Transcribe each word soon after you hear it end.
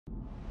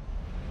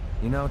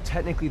You know,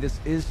 technically this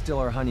is still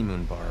our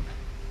honeymoon, Barb.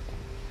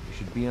 We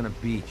should be on a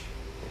beach.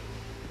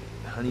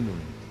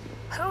 Honeymooning.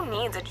 Who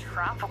needs a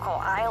tropical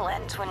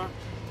island when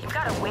you've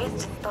got a waste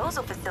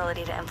disposal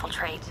facility to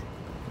infiltrate?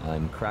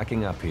 I'm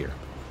cracking up here.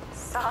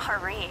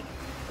 Sorry.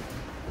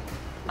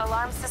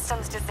 Alarm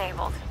system's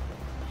disabled.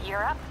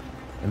 You're up?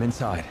 I'm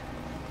inside.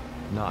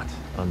 Not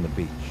on the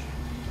beach.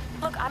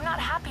 Look, I'm not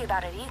happy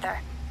about it either.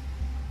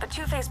 But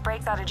Two-Face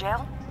breaks out of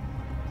jail?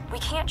 We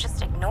can't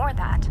just ignore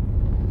that.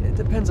 It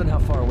depends on how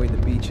far away the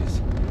beach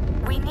is.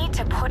 We need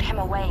to put him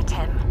away,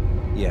 Tim.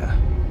 Yeah.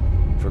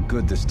 For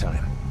good this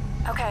time.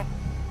 Okay.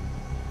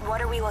 What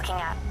are we looking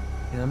at?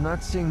 Yeah, I'm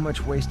not seeing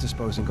much waste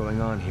disposing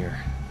going on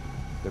here.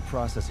 They're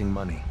processing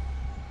money.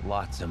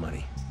 Lots of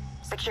money.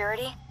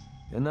 Security?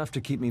 Enough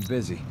to keep me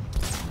busy.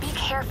 Be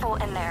careful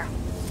in there.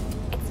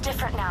 It's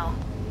different now.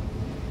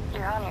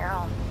 You're on your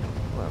own.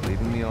 What,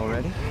 leaving me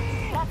already?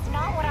 That's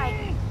not what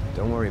I...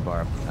 Don't worry,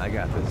 Barb. I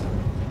got this.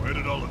 Where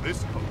did all of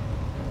this come from?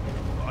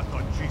 I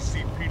thought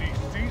GCPD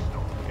seized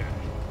all the cash.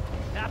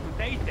 That's what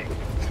they think.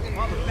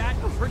 While the fat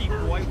and pretty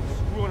boy was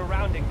screwing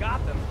around in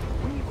Gotham,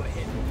 we were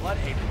hitting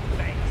Bloodhaven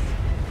banks.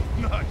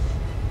 Nice.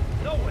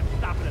 No one's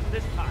stopping us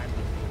this time.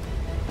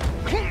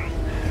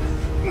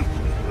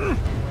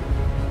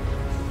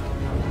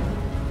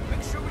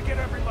 Make sure we get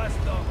every last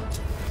dollar.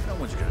 No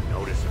one's gonna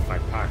notice if I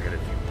pocket a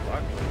few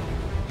bucks.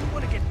 You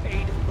want to get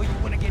paid or you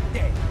want to get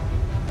dead?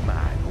 Come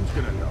on, who's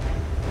gonna know?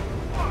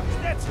 Fox,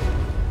 that's it.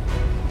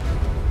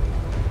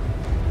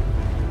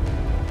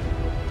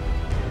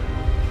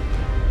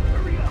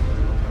 Hurry up.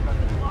 We're not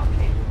gonna lock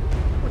in.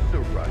 What's the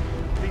rush?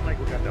 Ain't like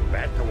we got the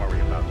bat to worry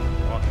about.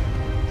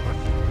 Trust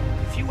me.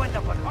 If you end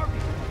up on Harvey,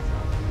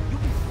 you'll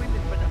be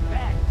swimming for the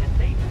bag that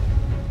they do.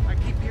 I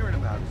keep hearing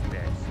about his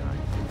bad side.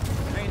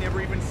 I ain't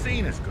never even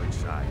seen his good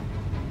side.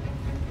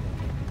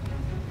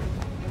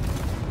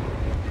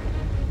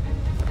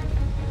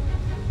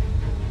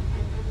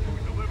 We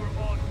deliver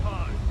on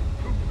time.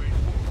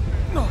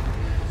 No.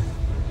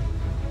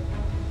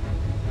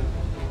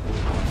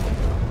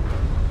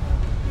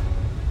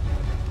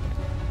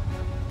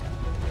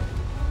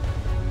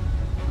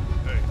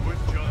 Hey,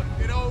 where's John?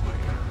 Get over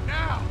here.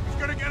 Now! He's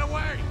gonna get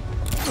away!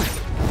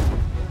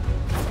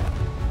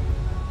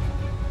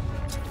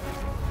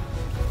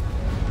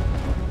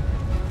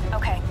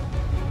 Okay.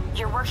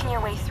 You're working your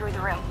way through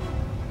the room.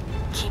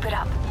 Keep it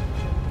up.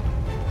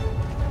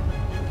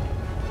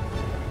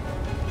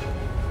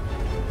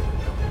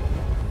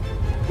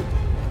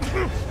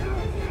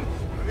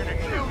 I'm gonna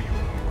kill you,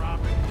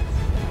 Robin.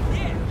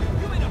 Yeah,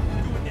 you ain't up to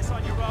doing this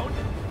on your own.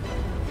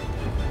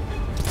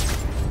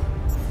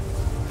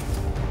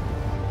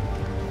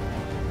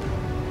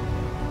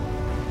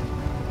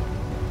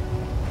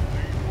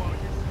 Leave while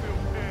you still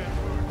can,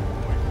 bird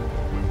boy.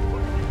 We're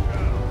putting you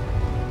down.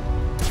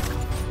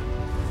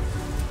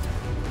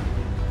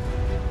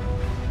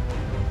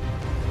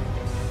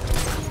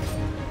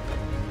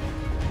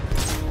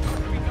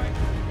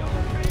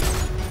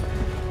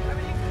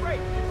 Everything's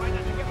great. Try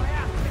not to get my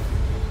ass kicked.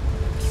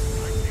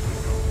 I think we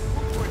go.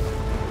 Who's with you?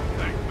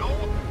 Hey,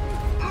 Noah?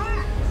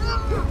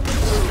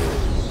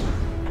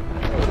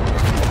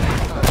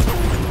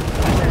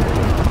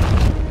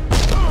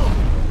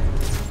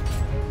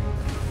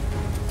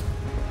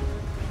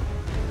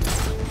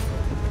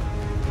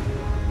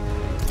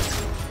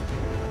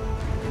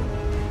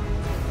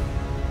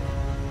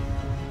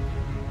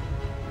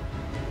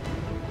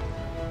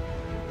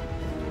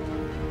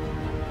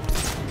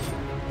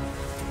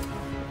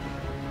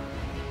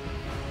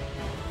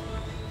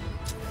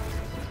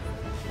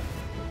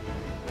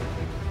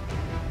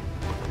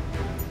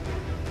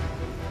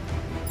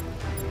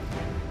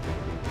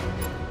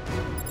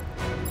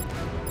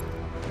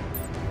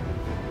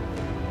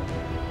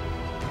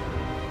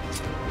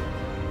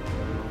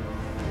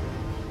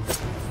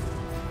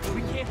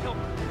 We can't help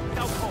her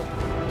without Cole.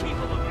 Keep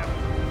a lookout.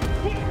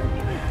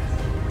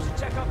 We should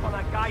check up on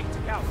that guy he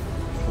took out.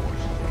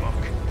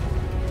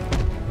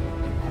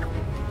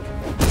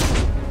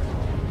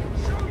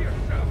 Show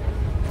yourself.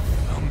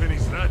 How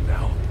many's that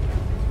now?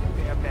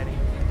 Damn many.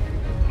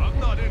 I'm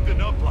not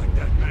ending up like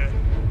that, man.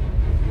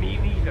 Me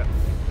neither.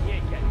 He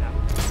ain't getting up.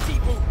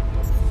 Keep moving.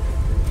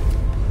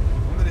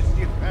 I'm gonna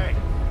see you pay.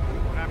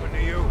 What happened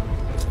to you?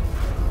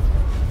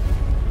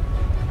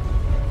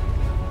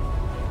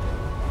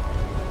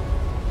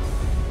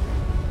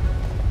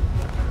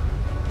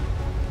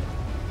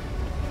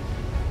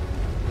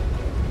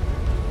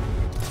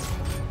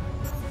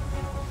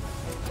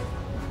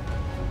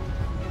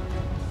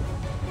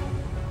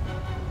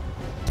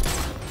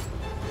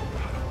 I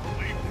don't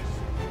believe this.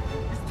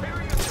 He's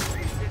tearing us to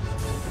pieces.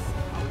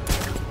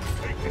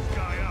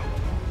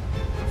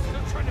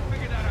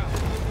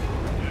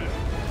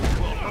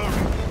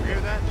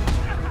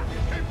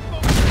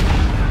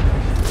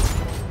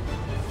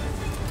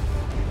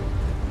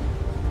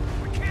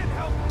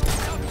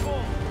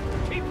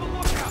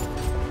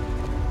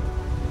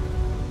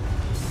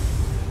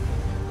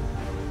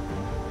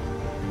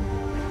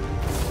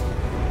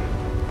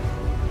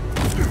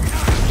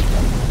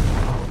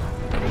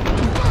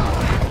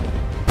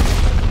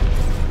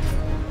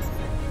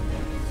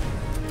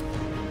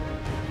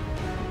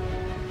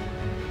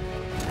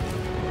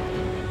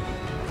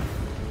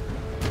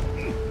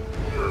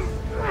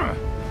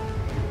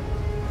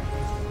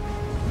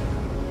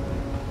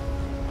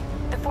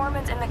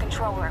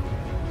 control room.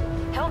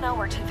 He'll know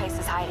where Two-Face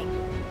is hiding.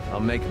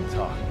 I'll make him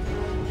talk.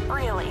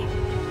 Really?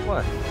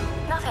 What?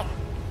 Nothing.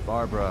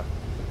 Barbara,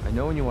 I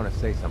know when you want to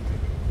say something.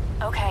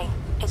 Okay,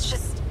 it's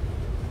just...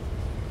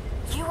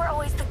 You were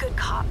always the good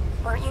cop,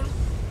 weren't you?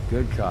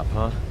 Good cop,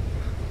 huh?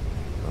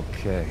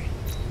 Okay.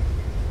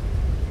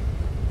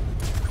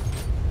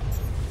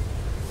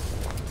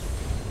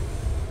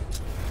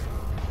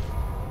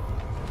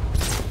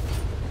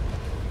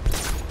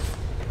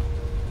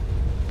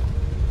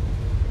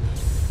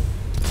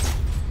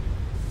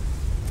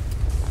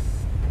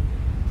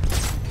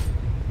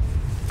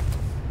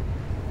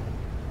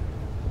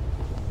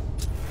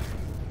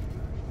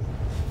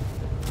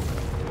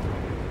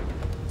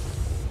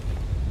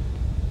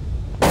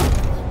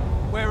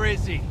 Where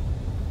is he?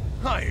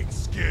 I ain't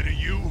scared of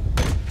you.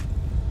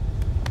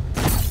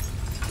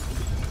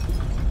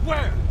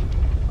 Where?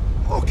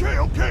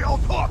 Okay, I'll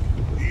talk.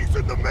 He's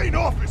in the main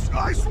office,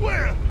 I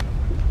swear.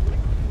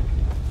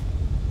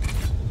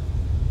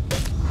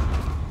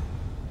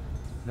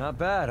 Not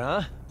bad,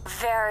 huh?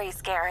 Very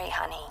scary,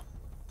 honey.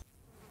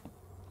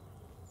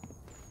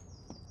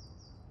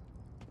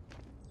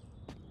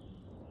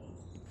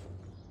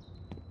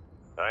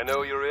 I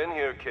know you're in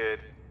here, kid.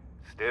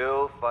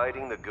 Still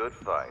fighting the good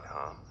fight,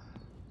 huh?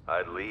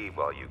 I'd leave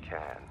while you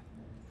can.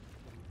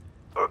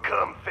 Or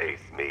come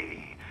face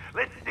me.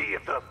 Let's see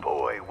if the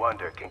boy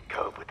wonder can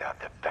cope without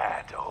the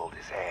bat to hold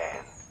his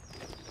hand.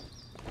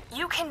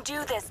 You can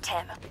do this,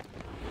 Tim.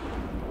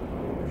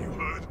 You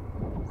heard?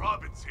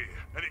 Robin's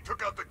here, and he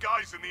took out the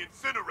guys in the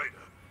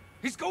incinerator.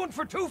 He's going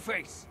for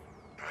Two-Face.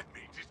 That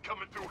means he's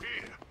coming through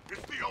here.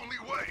 It's the only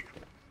way.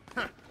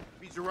 If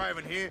he's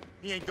arriving here,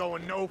 he ain't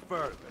going no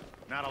further.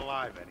 Not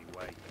alive,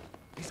 anyway.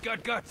 He's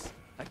got guts.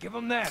 I give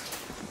him that.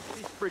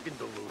 He's freaking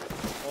deluded.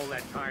 All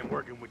that time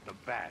working with the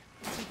bat.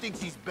 He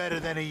thinks he's better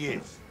than he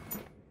is.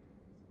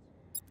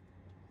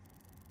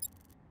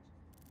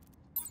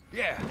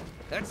 Yeah,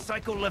 that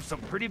psycho left some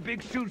pretty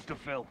big shoes to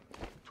fill.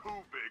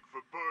 Too big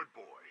for Bird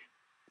Boy.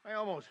 I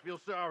almost feel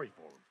sorry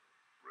for him.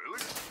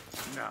 Really?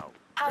 No.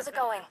 How's it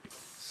going?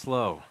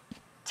 Slow.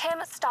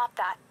 Tim, stop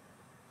that.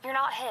 You're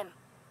not him.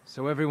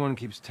 So everyone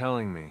keeps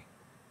telling me.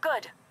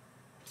 Good.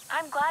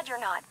 I'm glad you're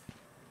not.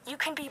 You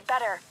can be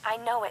better, I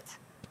know it.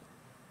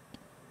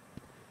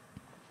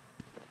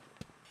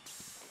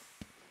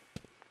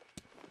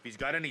 If he's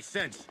got any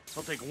sense,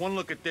 he'll take one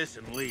look at this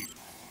and leave.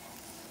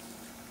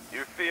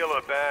 You feel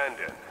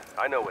abandoned.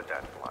 I know what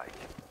that's like.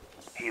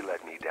 He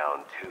let me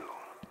down too.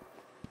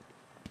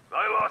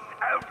 I lost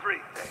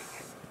everything.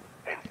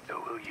 And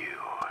so will you.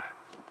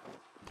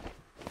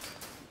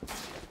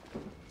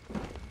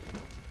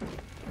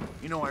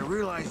 You know, I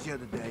realized the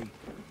other day,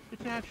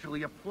 it's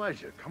actually a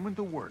pleasure coming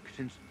to work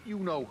since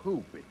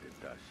you-know-who bit the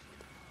dust.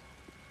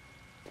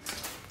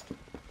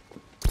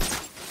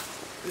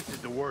 This is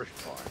the worst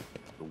part,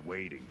 the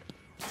waiting.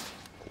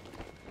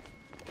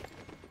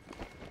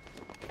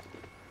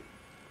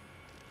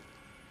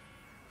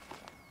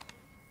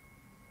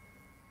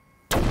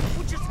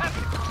 What just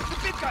happened? The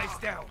big guy's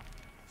down.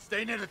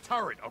 Stay near the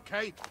turret,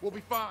 okay? We'll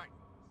be fine.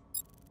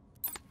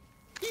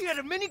 He had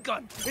a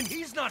minigun, and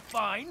he's not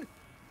fine.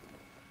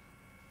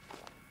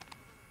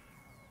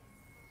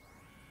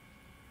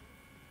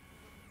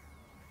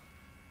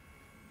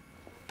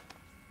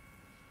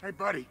 Hey,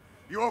 buddy,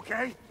 you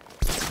okay?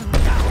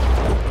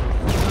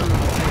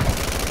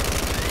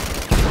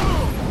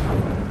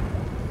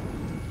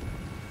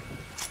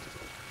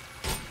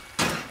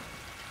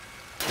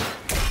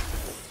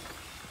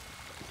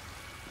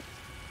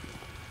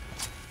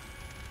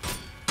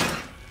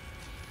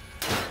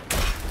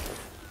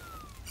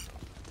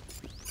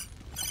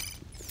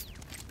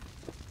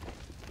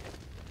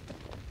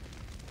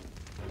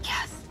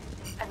 Yes.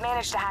 I've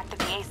managed to hack the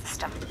PA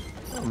system.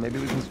 Well, maybe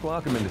we can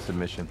squawk him into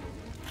submission.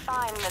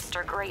 Fine,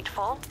 Mr.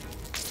 Grateful.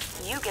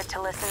 You get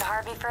to listen to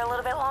Harvey for a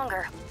little bit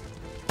longer.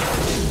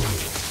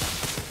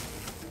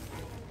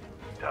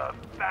 The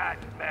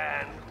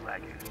Batman's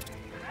legacy.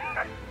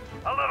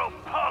 A little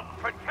punk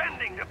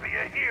pretending to be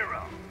a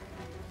hero.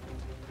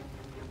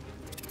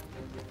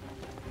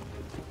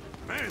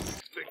 Man,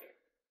 this thing.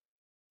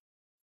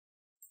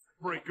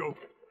 Break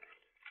open.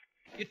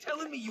 You're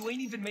telling me you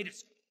ain't even made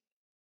it...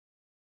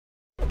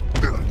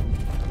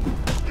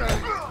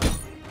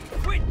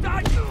 Quit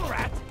dodging,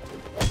 rat!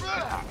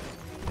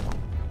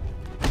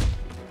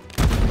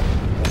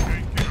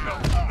 Ain't getting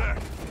up from that.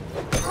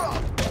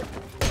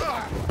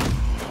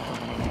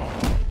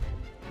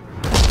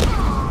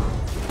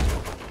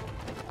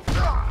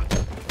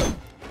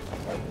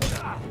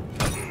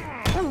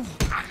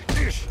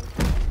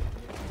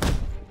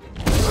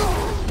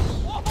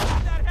 Whoa,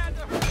 that had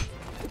to hurt!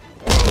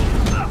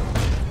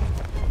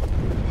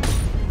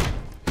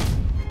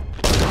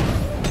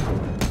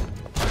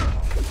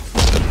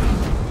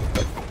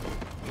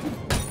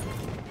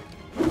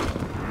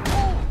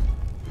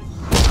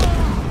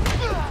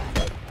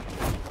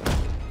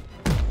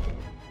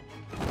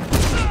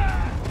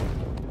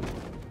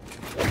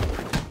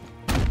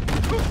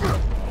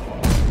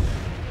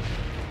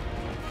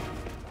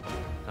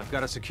 I've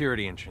got a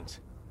security entrance.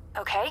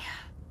 Okay.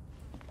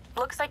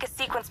 Looks like a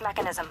sequence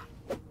mechanism.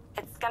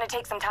 It's gonna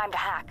take some time to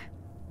hack.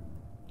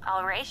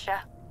 I'll race ya.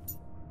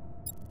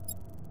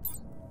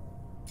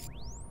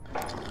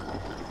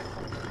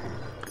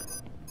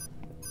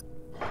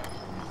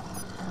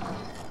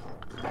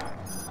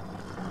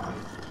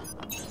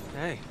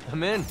 Hey,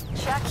 I'm in.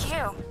 Check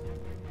you.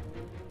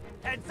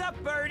 Heads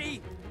up,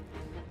 Birdie!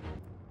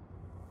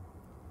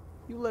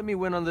 You let me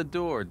win on the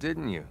door,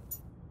 didn't you?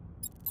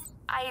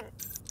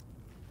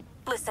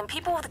 Listen,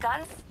 people with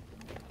guns,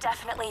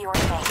 definitely your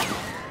thing.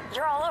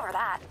 You're all over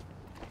that.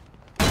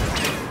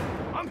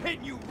 I'm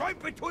hitting you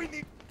right between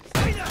the...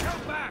 Stay the hell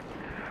back!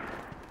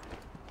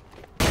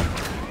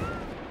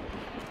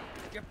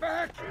 Get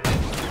back!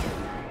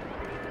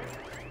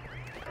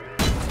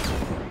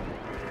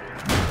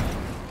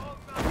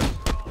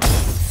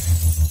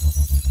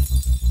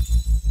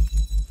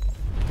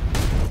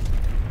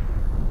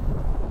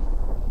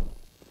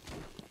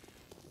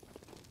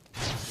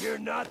 You're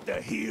not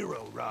the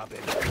hero, Robin.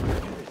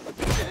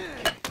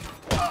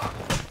 I'll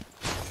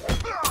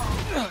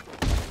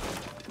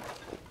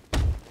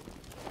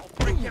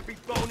break every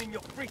bone in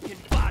your freaking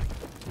body.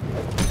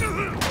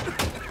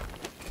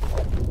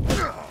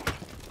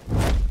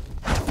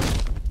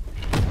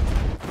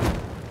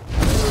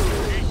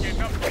 Ain't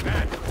getting up to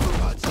that.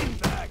 Watch him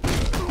back.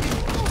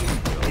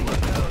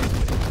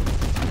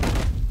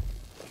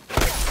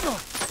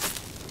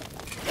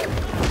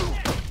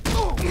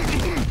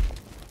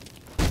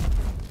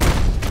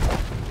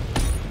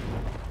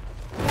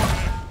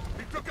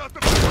 He took out the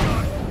big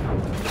guy.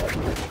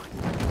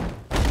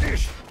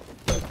 Dish.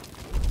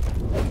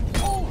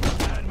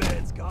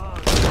 Batman's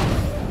gone.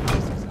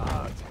 This is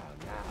our town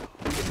now.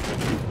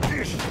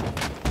 Dish.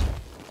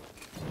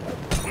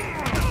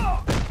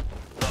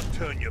 I'll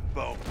turn your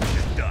bone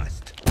to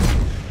dust.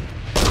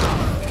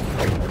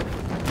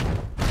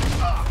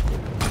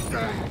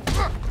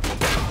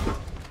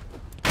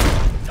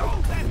 Oh,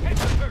 that hit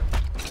hurt.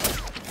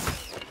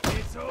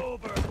 It's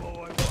over,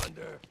 boy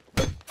wonder.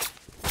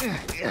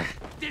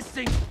 This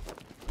thing...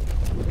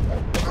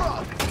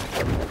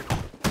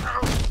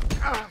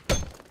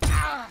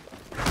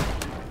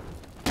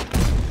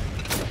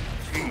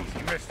 Jeez,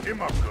 you messed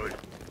him up good.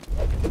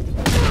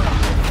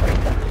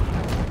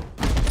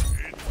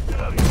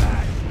 I'll be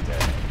back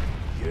today.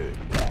 You're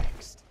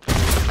next.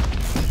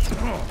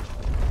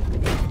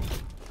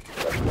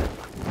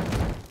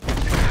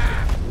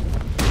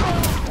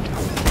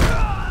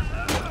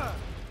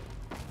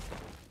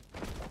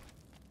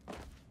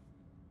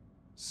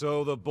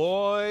 So the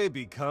boy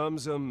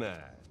becomes a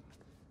man.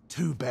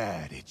 Too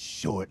bad it's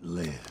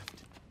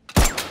short-lived.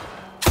 No,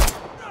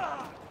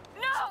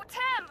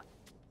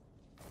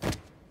 Tim!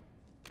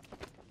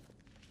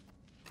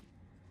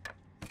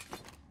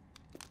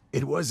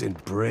 It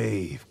wasn't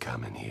brave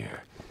coming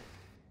here.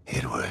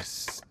 It was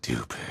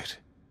stupid.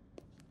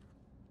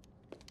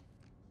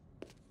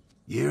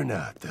 You're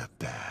not the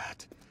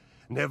Bat.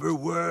 Never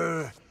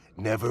were,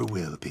 never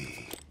will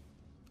be.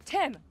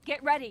 Tim,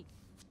 get ready.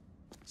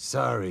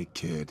 Sorry,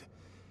 kid.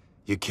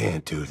 You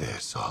can't do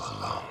this all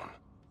alone.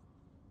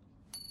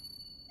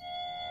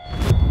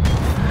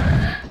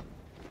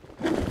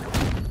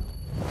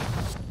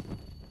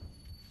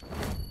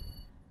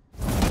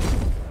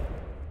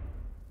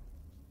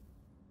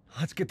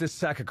 Let's get this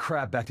sack of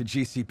crap back to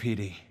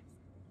GCPD.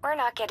 We're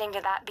not getting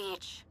to that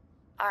beach,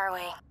 are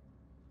we?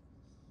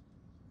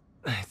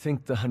 I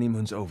think the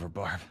honeymoon's over,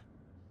 Barb.